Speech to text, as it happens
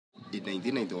In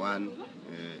 1991,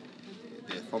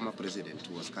 the former president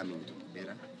was coming to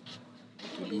Kibera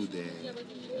to do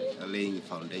the laying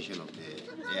foundation of the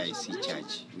AIC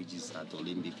church, which is at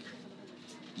Olympic,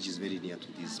 which is very near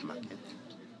to this market.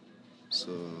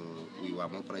 So we were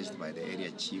mobilized by the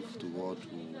area chief to go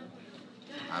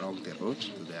to along the road,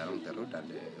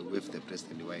 and wave the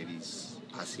president while he's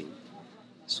passing.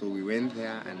 So we went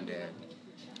there and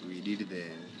we did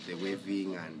the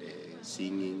waving and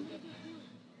singing.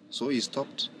 So he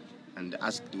stopped and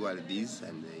asked who are these,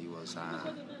 and he was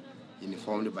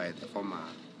informed by the former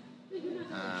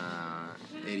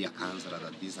area councillor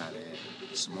that these are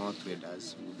small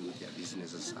traders who do their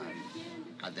businesses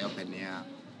at the open air.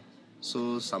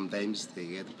 So sometimes they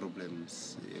get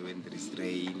problems when there is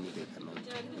rain, they cannot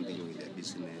continue with their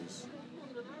business.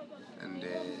 And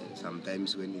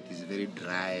sometimes when it is very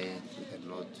dry, they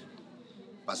cannot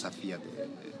persevere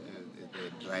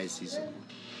the dry season.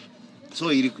 So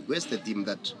he requested him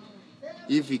that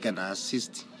if he can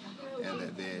assist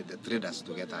the traders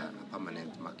to get a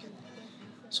permanent market.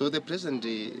 So the president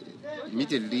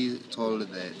immediately told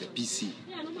the PC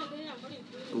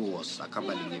who was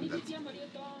accompanying him that,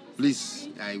 please,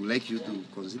 I would like you to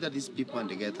consider these people and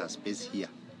get a space here,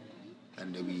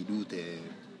 and we do the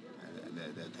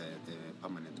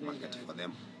permanent market for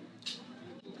them.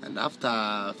 And after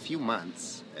a few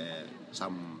months,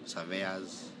 some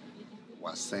surveyors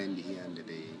were sent here, and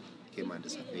they came and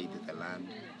surveyed the land,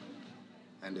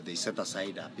 and they set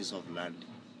aside a piece of land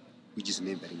which is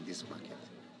neighboring this market.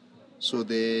 So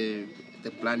the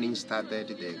planning started,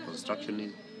 the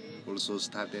construction also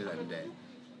started, and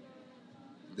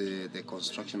the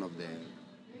construction of the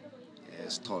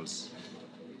stalls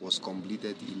was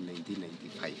completed in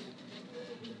 1995.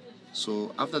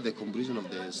 So after the completion of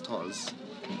the stalls,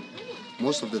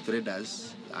 most of the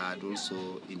traders had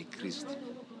also increased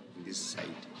in this side.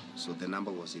 So the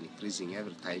number was increasing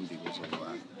every time because of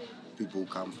people who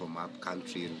come from up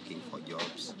country looking for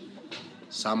jobs.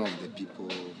 Some of the people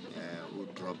who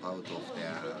drop out of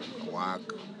their work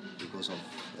because of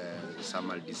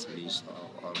summer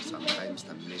dismissal or sometimes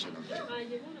termination of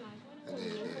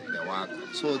the work.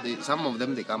 So some of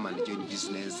them, they come and join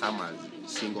business, some are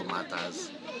single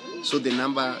matters. So the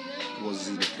number was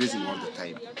increasing all the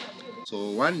time.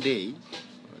 So one day,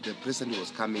 the president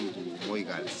was coming to Moi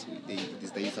Girls.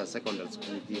 There is a secondary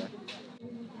school here.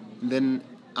 Then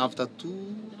after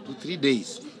 2 to 3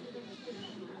 days,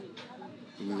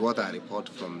 we got a report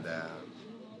from the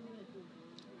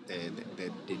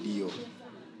DO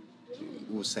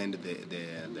who sent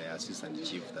the assistant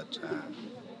chief that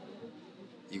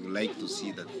he would like to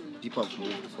see that people have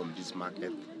moved from this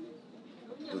market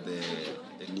to the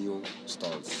new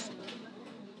stalls.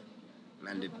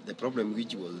 And the problem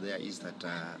which was there is that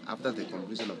after the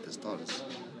completion of the stalls,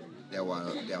 there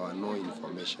were no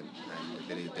information,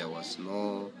 and there was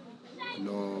no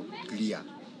clear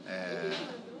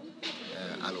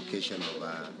allocation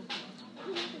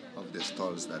of the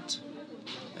stalls that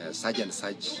such and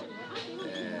such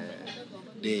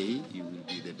day you will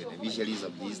be the beneficiaries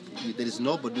of this. There is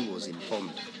nobody who was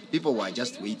informed. People were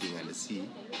just waiting and see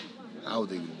how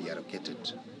they will be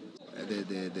allocated.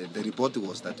 The report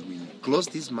was that we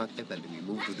closed this market and we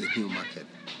moved to the new market.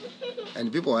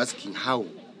 And people were asking how,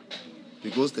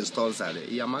 because the stalls are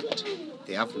earmarked,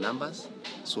 they have numbers,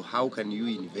 so how can you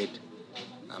invade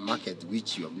a market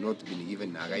which you have not been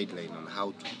given a guideline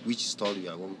on which stall you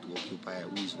are going to occupy,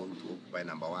 who is going to occupy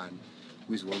number one,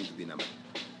 who is going to be number.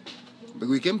 But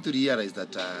we came to realize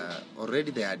that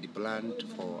already they had planned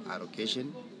for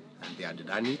allocation and they had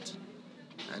done it,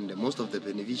 and most of the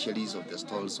beneficiaries of the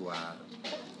stalls were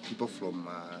people from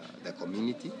the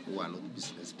community who are not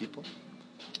business people,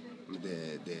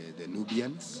 the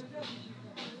Nubians,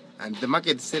 and the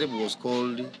market itself was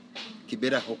called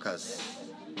Kibera Hawkers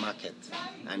Market,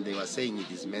 and they were saying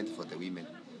it is meant for the women.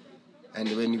 And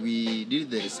when we did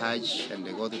the research and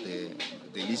they got the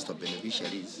list of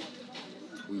beneficiaries,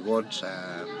 we got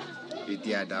it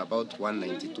had about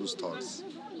 192 stalls.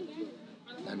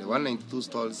 And the 192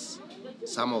 stalls,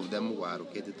 some of them were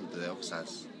allocated to the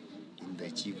officers in the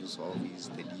chief's office,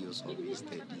 the DO's office,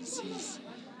 the DC's.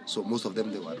 So most of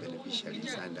them, they were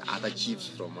beneficiaries, and other chiefs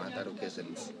from other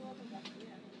locations.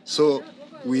 So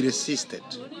we resisted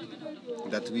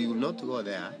that we will not go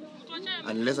there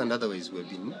unless and otherwise we've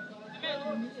been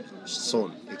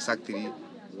shown exactly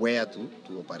where to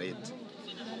operate.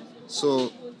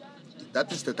 So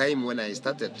that is the time when I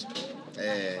started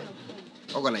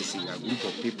organizing a group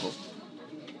of people,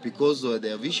 because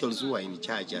the officials who are in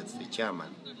charge as the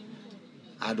chairman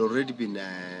had already been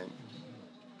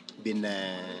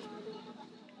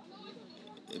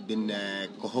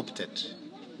co-opted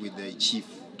with the chief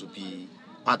to be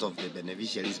part of the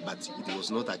beneficiaries, but it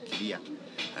was not a clear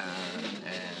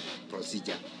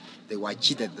procedure. They were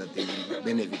cheated that they will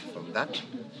benefit from that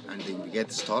and they will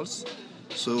get stalls.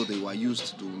 So they were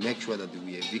used to make sure that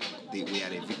we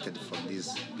are evicted from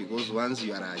this. Because once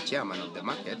you are a chairman of the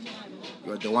market,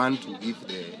 you are the one to give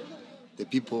the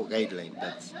people guideline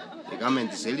that the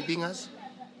government is helping us.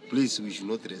 Please, we should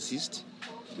not resist.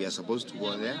 We are supposed to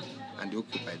go there and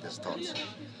occupy the stalls.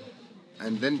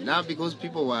 And then now, because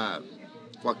people were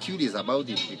curious about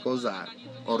it, because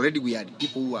already we had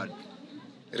people who had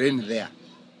reigned there.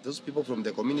 Those people from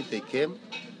the community came,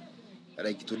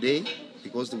 like today,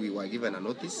 because we were given a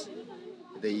notice.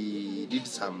 They did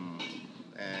some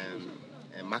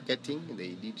marketing. They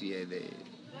did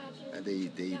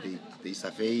they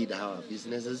surveyed our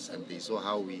businesses and they saw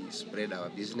how we spread our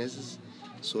businesses.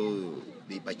 So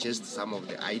they purchased some of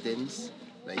the items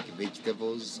like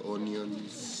vegetables,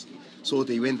 onions. So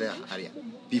they went their area.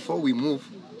 Before we moved,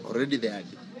 already they had,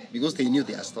 because they knew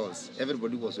their stores,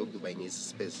 everybody was occupying his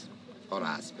space or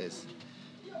our space.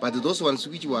 But those ones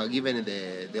which were given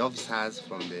the officers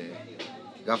from the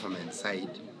government side,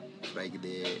 like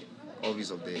the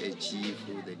office of the chief,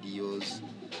 the DOs,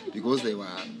 because they were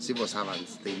civil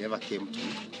servants, they never came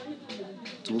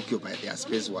to occupy their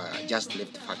space, were just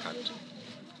left vacant.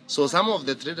 So some of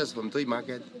the traders from Toy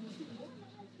Market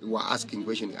were asking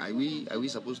questions, are we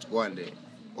supposed to go and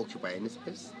occupy any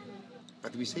space?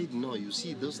 But we said, no, you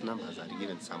see, those numbers are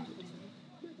given somebody.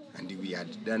 And we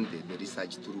had done the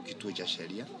research through Kituo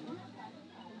Sharia.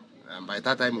 And by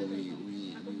that time,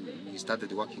 we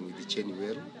started working with the Cheni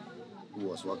Weru, who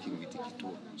was working with the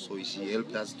Kituo. So she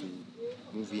helped us to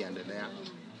move here and there.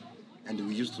 And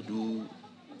we used to do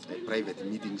private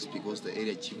meetings because the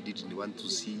area chief didn't want to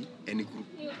see any group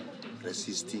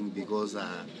resisting, because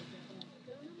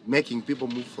making people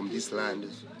move from this land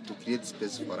to create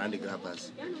space for land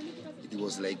grabbers, it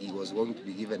was like he was going to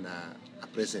be given a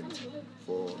present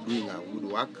for doing a good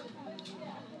work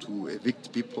to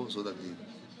evict people so that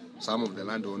some of the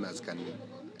landowners can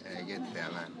get their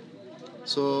land.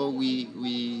 So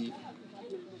we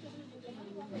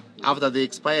after the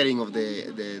expiring of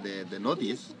the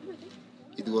notice,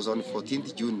 it was on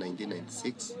 14th June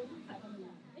 1996,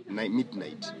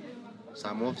 midnight.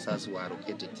 Some officers were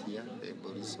located here, the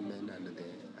policemen and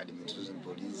the administration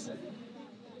police.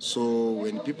 So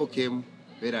when people came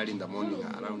very early in the morning,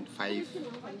 around 5,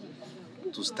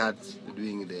 to start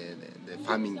doing the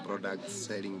farming products,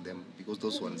 selling them, because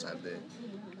those ones are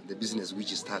the business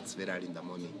which starts very early in the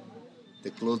morning.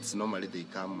 The clothes, normally they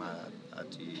come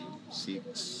at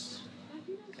 6,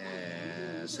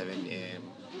 7 a.m.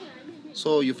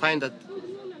 So you find that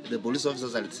the police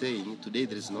officers are saying, today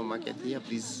there is no market here,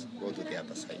 please go to the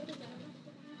other side.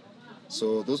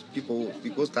 So those people,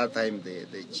 because that time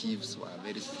the chiefs were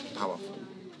very powerful,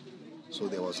 so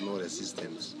there was no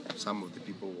resistance. Some of the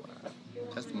people were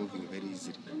just moving very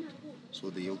easily. So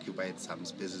they occupied some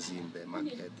spaces in the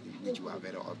market which were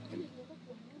very open,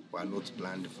 were not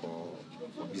planned for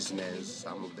business.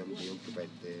 Some of them, they occupied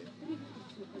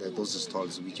those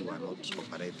stalls which were not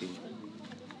operating.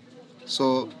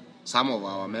 So some of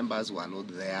our members were not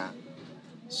there.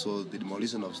 So the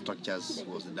demolition of structures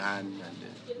was done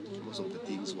and most of the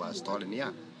things were stolen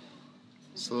here.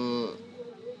 So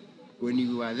when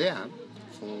you were there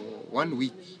for 1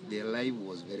 week, their life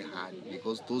was very hard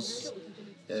because those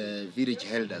village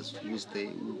elders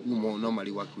who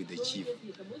normally work with the chief,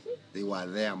 they were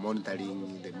there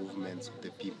monitoring the movements of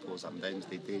the people. Sometimes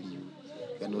they tell you,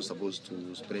 you are not supposed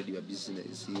to spread your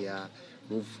business here,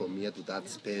 move from here to that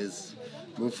space,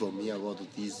 move from here, go to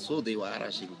this. So they were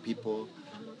rushing people.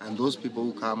 And those people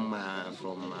who come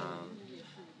from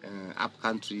up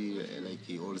country,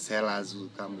 like wholesalers who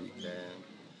come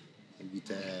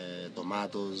with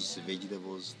tomatoes,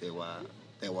 vegetables,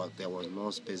 there was no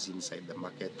space inside the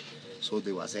market, so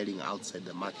they were selling outside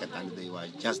the market, and they were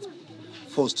just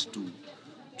forced to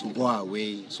go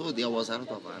away. So there was a lot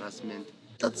of harassment.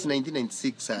 That's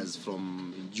 1996, as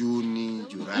from June,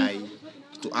 July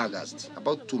to August,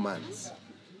 about 2 months.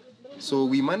 So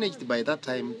we managed by that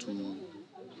time to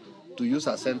use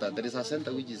a center. There is a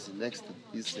center which is next to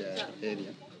this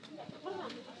area,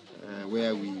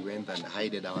 where we went and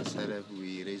hid ourselves.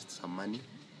 We raised some money,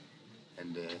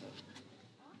 and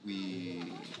we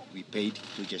paid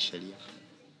to Sharia,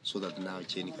 so that now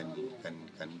Cheni can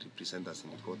represent us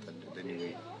in court. And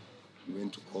then we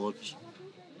went to court.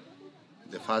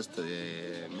 The first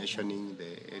mentioning,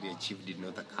 the area chief did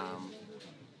not come.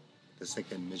 The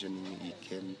second mentioning, he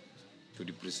came to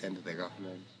represent the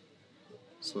government.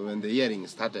 So when the hearing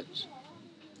started,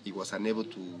 he was unable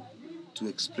to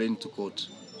explain to court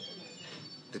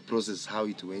the process, how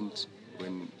it went,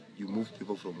 when you move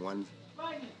people from one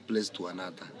place to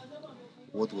another,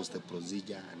 what was the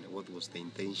procedure and what was the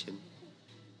intention.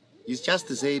 It's just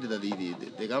to say that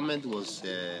the government was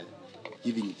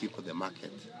giving people the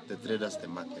market, the traders the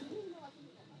market.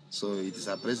 So it is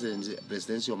a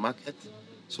presidential market,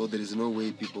 so there is no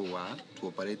way people were to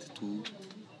operate two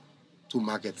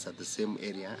markets at the same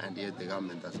area, and yet the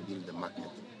government has built the market.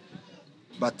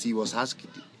 But he was asked,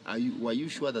 were you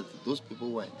sure that those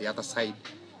people were the other side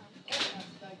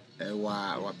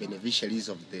were beneficiaries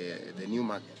of the new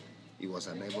market? He was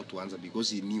unable to answer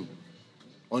because he knew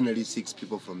only 6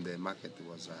 people from the market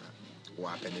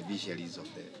were beneficiaries of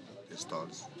the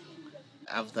stalls.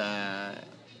 After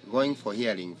going for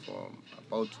hearing for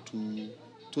about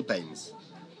two times,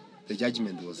 the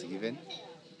judgment was given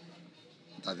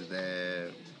that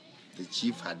the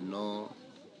chief had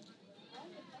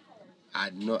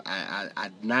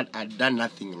done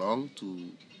nothing wrong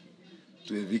to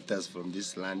evict us from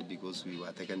this land because we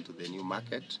were taken to the new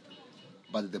market.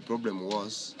 But the problem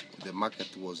was the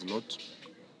market was not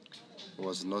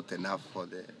enough for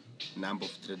the number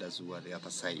of traders who were the other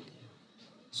side.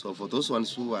 So for those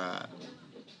ones who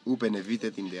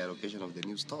benefited in the allocation of the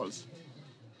new stalls,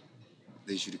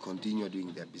 they should continue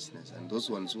doing their business. And those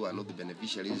ones who are not the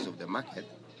beneficiaries of the market,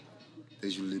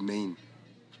 they should remain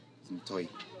in toy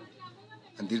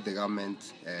until the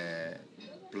government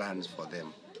plans for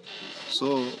them.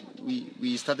 So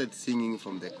we started singing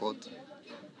from the court.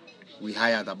 We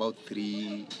hired about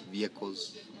 3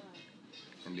 vehicles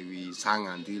and we sang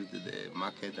until the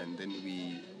market, and then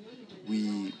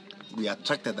we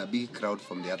attracted a big crowd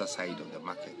from the other side of the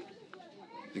market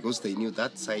because they knew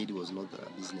that side was not a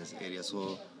business area.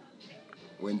 So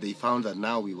when they found that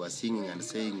now we were singing and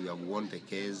saying we have won the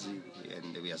case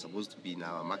and we are supposed to be in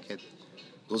our market,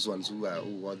 those ones who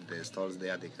got the stalls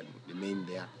there, they can remain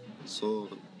there. So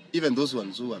even those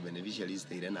ones who were beneficiaries,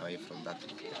 they ran away from that.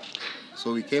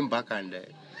 So we came back and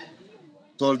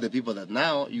told the people that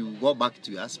now you go back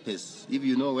to your space. If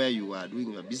you know where you were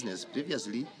doing your business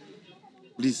previously,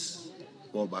 please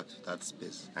go back to that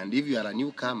space. And if you are a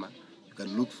newcomer, you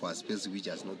can look for a space which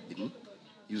has not been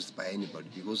used by anybody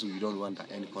because we don't want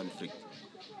any conflict.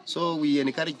 So we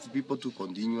encourage people to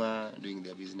continue doing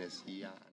their business here.